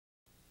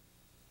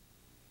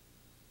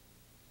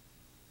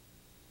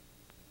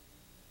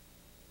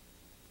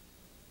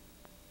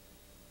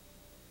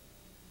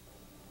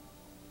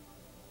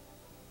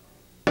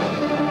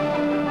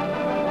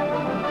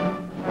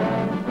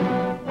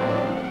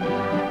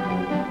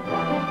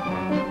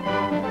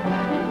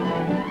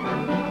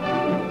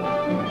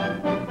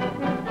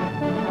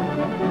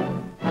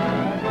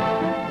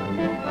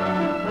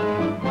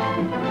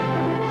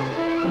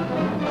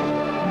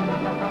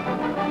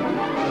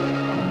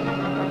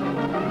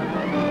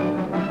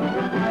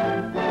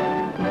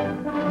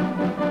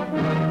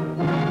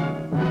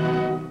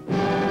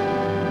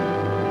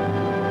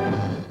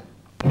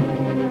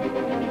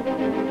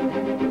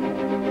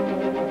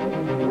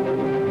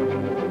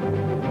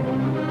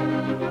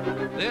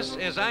This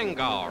is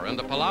Angaur in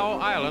the Palau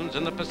Islands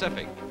in the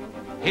Pacific.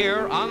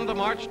 Here, on the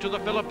march to the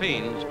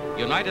Philippines,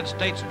 United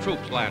States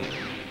troops landed.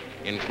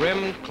 In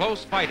grim,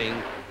 close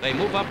fighting, they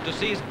move up to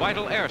seize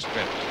vital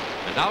airstrips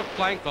and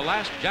outflank the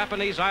last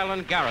Japanese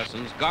island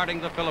garrisons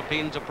guarding the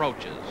Philippines'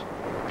 approaches.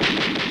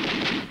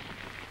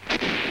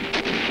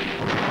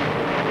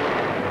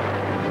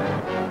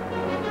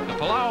 The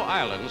Palau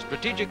Islands,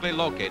 strategically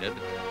located,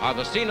 are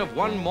the scene of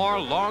one more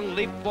long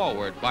leap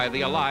forward by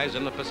the Allies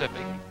in the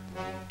Pacific.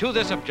 To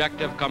this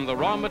objective come the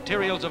raw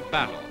materials of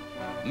battle,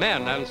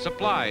 men and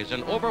supplies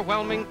in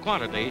overwhelming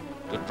quantity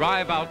to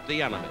drive out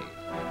the enemy.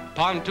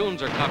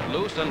 Pontoons are cut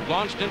loose and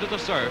launched into the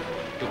surf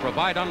to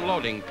provide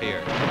unloading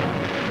piers.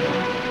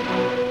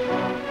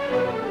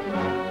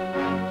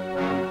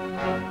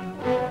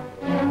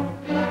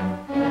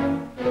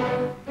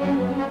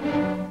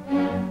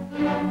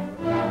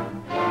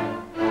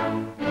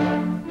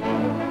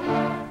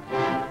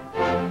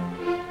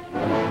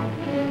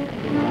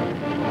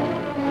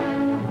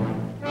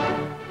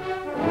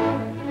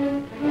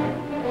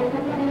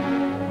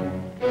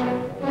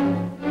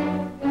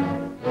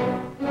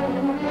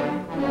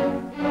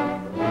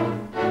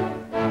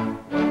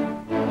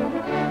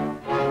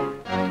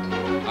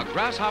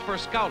 Grasshopper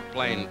scout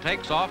plane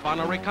takes off on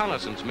a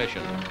reconnaissance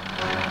mission.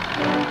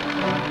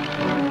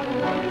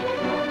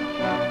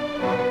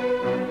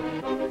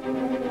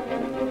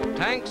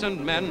 Tanks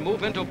and men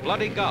move into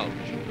Bloody Gulch,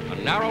 a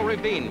narrow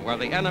ravine where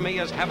the enemy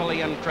is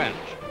heavily entrenched.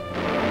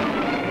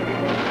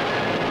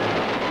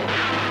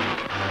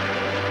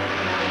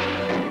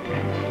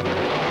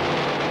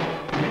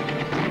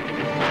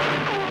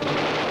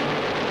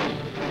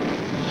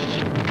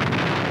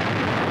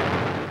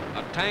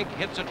 A tank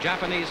hits a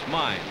Japanese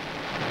mine.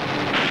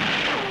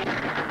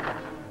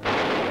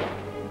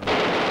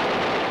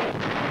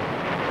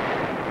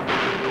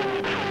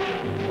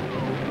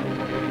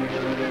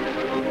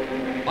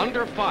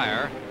 Under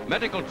fire,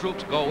 medical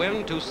troops go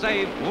in to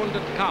save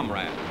wounded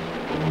comrades.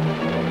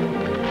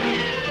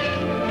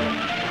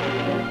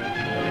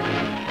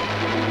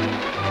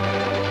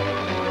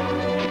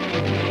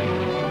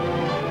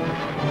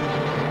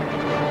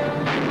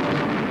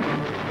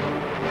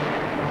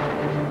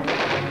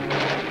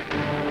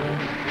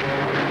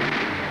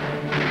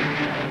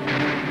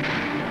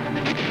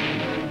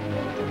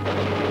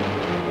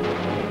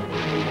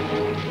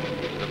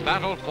 The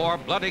battle for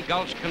Bloody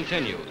Gulch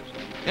continues.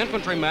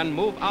 Infantrymen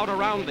move out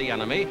around the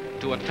enemy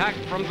to attack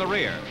from the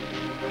rear.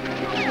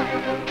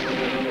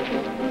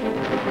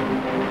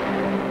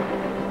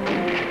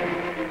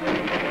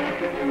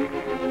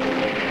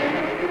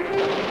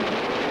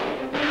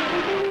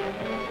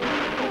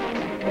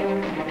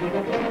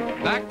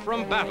 Back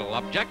from battle,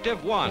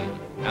 objective won,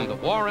 and the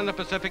war in the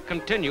Pacific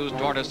continues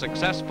toward a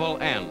successful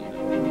end.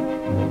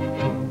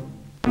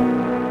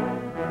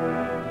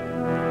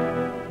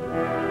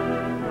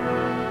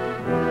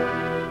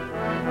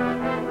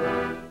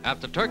 At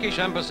the Turkish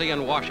Embassy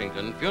in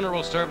Washington,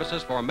 funeral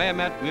services for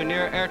Mehmet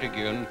Münir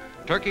Ertegün,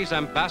 Turkey's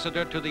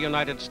ambassador to the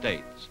United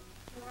States.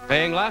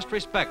 Paying last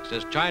respects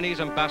is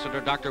Chinese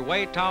Ambassador Dr.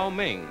 Wei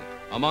Tao-ming,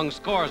 among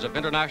scores of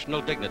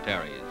international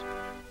dignitaries.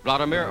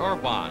 Vladimir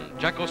Urban,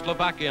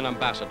 Czechoslovakian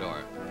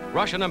ambassador,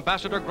 Russian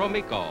Ambassador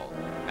Gromyko,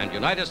 and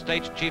United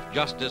States Chief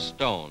Justice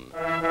Stone.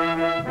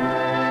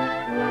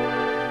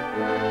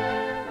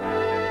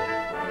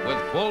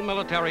 With full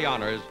military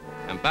honors,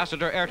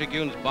 Ambassador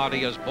Ertegün's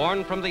body is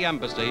borne from the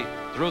embassy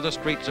through the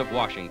streets of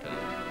Washington.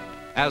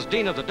 As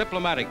Dean of the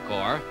Diplomatic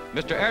Corps,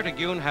 Mr.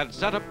 Ertegün had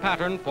set a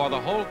pattern for the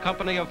whole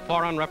company of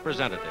foreign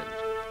representatives,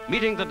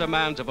 meeting the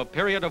demands of a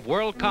period of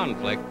world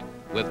conflict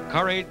with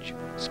courage,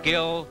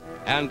 skill,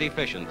 and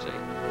efficiency.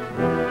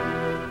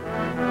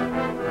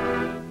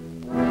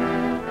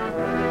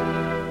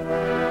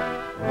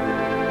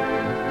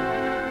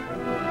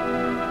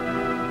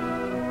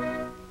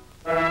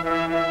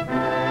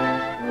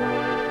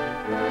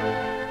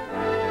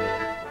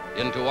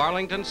 Into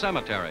Arlington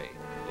Cemetery,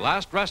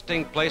 last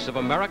resting place of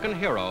American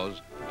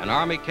heroes, an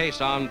Army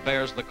caisson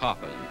bears the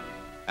coffin.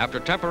 After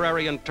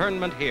temporary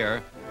internment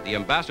here, the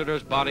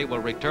ambassador's body will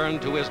return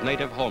to his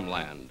native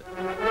homeland.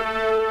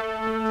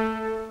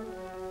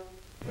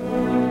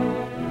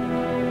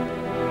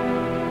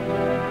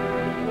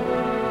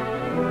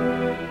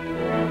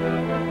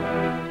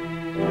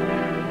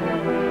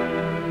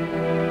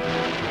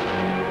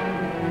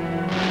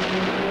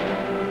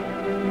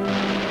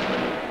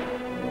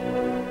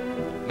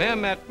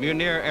 Mehmet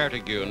Münir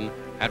Ertegün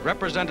had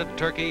represented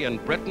Turkey in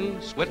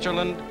Britain,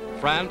 Switzerland,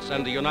 France,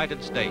 and the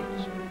United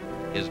States.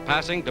 His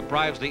passing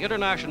deprives the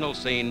international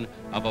scene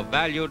of a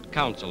valued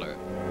counselor.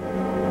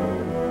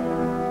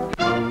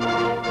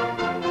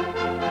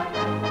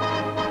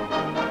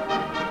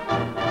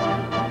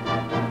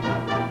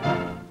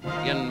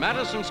 In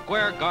Madison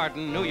Square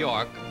Garden, New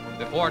York,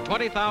 before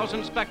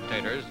 20,000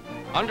 spectators,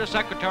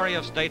 Undersecretary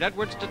of State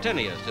Edward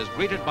Stettinius is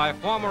greeted by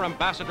former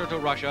ambassador to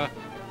Russia,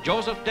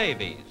 Joseph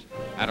Davies,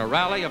 at a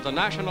rally of the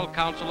National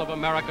Council of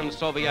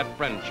American-Soviet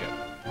Friendship.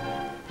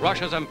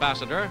 Russia's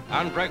ambassador,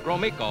 Andrei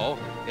Gromyko,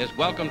 is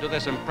welcome to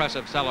this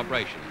impressive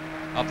celebration.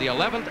 of the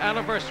 11th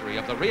anniversary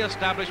of the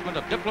re-establishment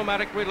of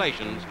diplomatic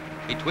relations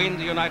between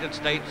the United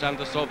States and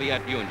the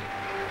Soviet Union.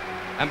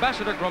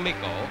 Ambassador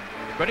Gromyko,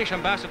 British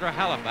Ambassador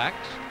Halifax,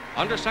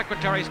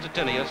 Under-Secretary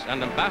Stettinius,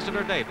 and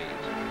Ambassador Davies.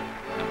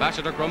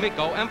 Ambassador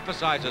Gromyko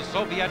emphasizes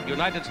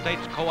Soviet-United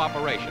States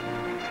cooperation.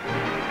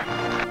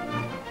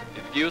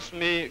 It gives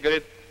me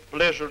great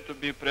pleasure to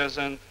be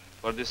present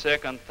for the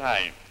second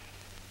time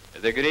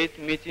at a great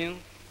meeting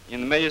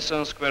in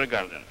Madison Square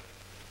Garden,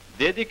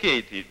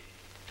 dedicated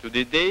to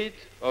the date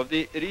of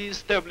the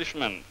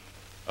re-establishment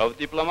of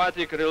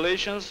diplomatic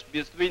relations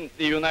between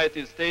the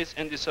United States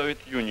and the Soviet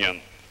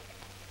Union.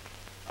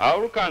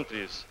 Our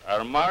countries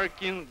are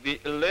marking the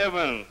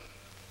 11th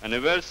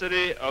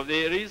anniversary of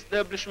the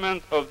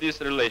re-establishment of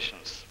these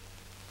relations.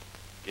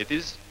 It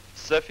is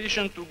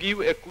sufficient to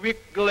give a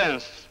quick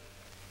glance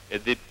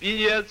at the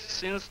period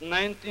since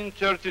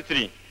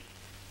 1933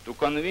 to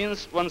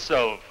convince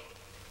oneself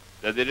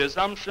that the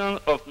resumption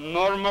of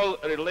normal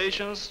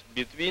relations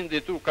between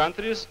the two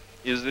countries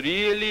is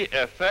really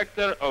a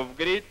factor of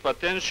great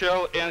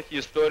potential and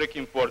historic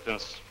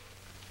importance.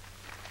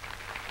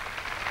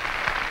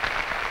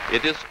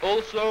 It is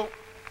also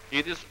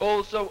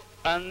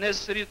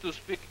unnecessary to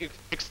speak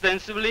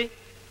extensively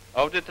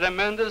of the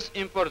tremendous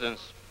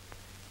importance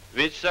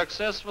which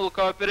successful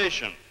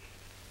cooperation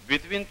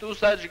between two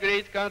such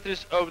great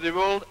countries of the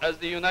world as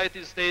the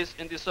United States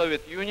and the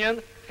Soviet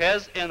Union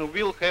has and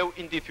will have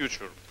in the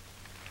future.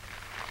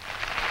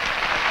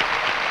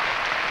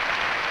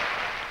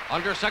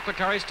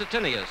 Under-Secretary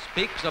Stettinius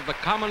speaks of the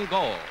common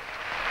goal.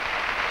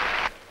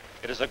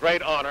 It is a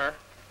great honor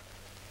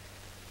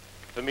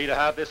for me to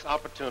have this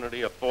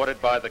opportunity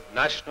afforded by the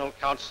National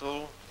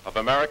Council of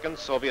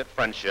American-Soviet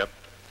Friendship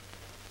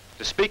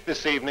to speak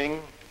this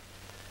evening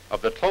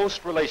of the close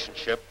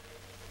relationship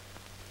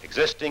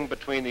existing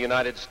between the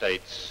United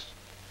States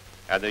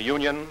and the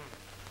Union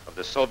of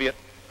the Soviet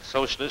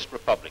Socialist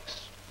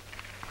Republics.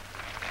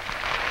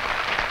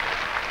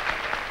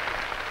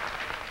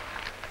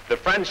 The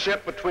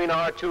friendship between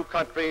our two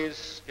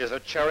countries is a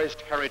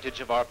cherished heritage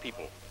of our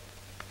people.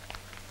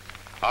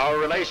 Our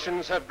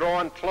relations have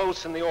drawn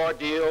close in the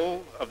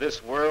ordeal of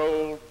this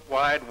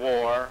worldwide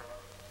war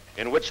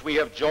in which we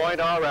have joined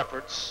our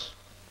efforts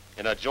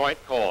in a joint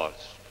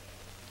cause.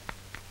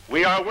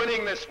 We are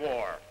winning this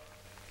war.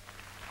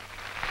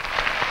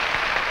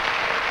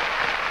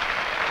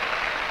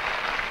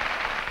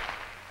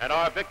 And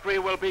our victory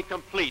will be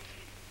complete.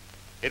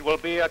 It will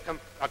be a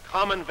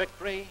common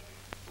victory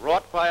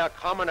wrought by a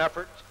common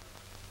effort,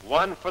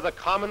 one for the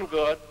common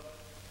good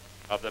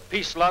of the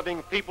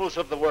peace-loving peoples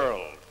of the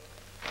world.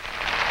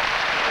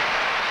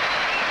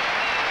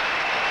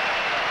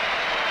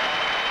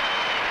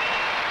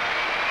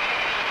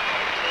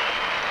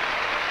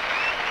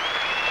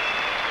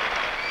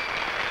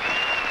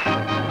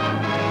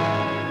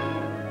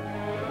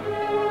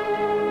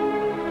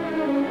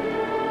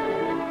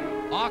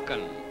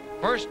 Aachen,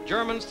 first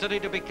German city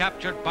to be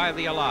captured by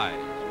the Allies.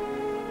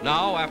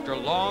 Now, after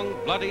long,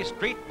 bloody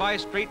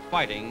street-by-street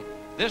fighting,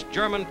 this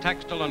German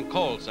textile and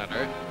coal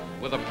center,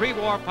 with a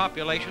pre-war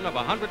population of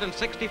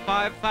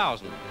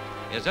 165,000,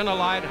 is in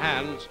Allied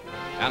hands,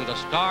 and the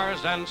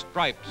stars and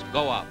stripes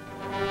go up.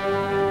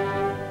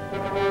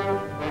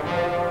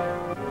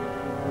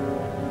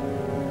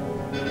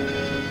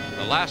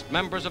 The last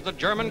members of the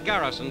German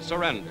garrison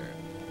surrender.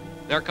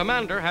 Their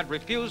commander had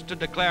refused to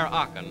declare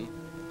Aachen,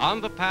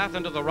 on the path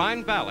into the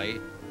Rhine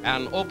Valley,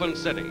 an open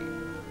city.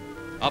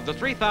 Of the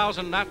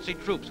 3,000 Nazi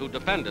troops who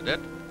defended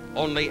it,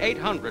 only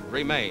 800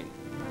 remain.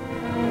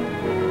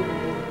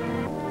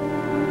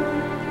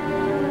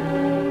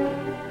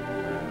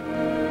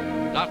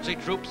 Nazi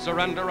troops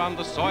surrender on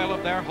the soil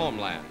of their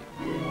homeland.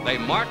 They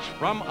march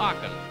from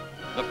Aachen,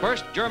 the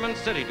first German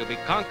city to be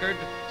conquered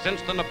since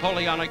the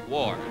Napoleonic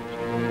Wars.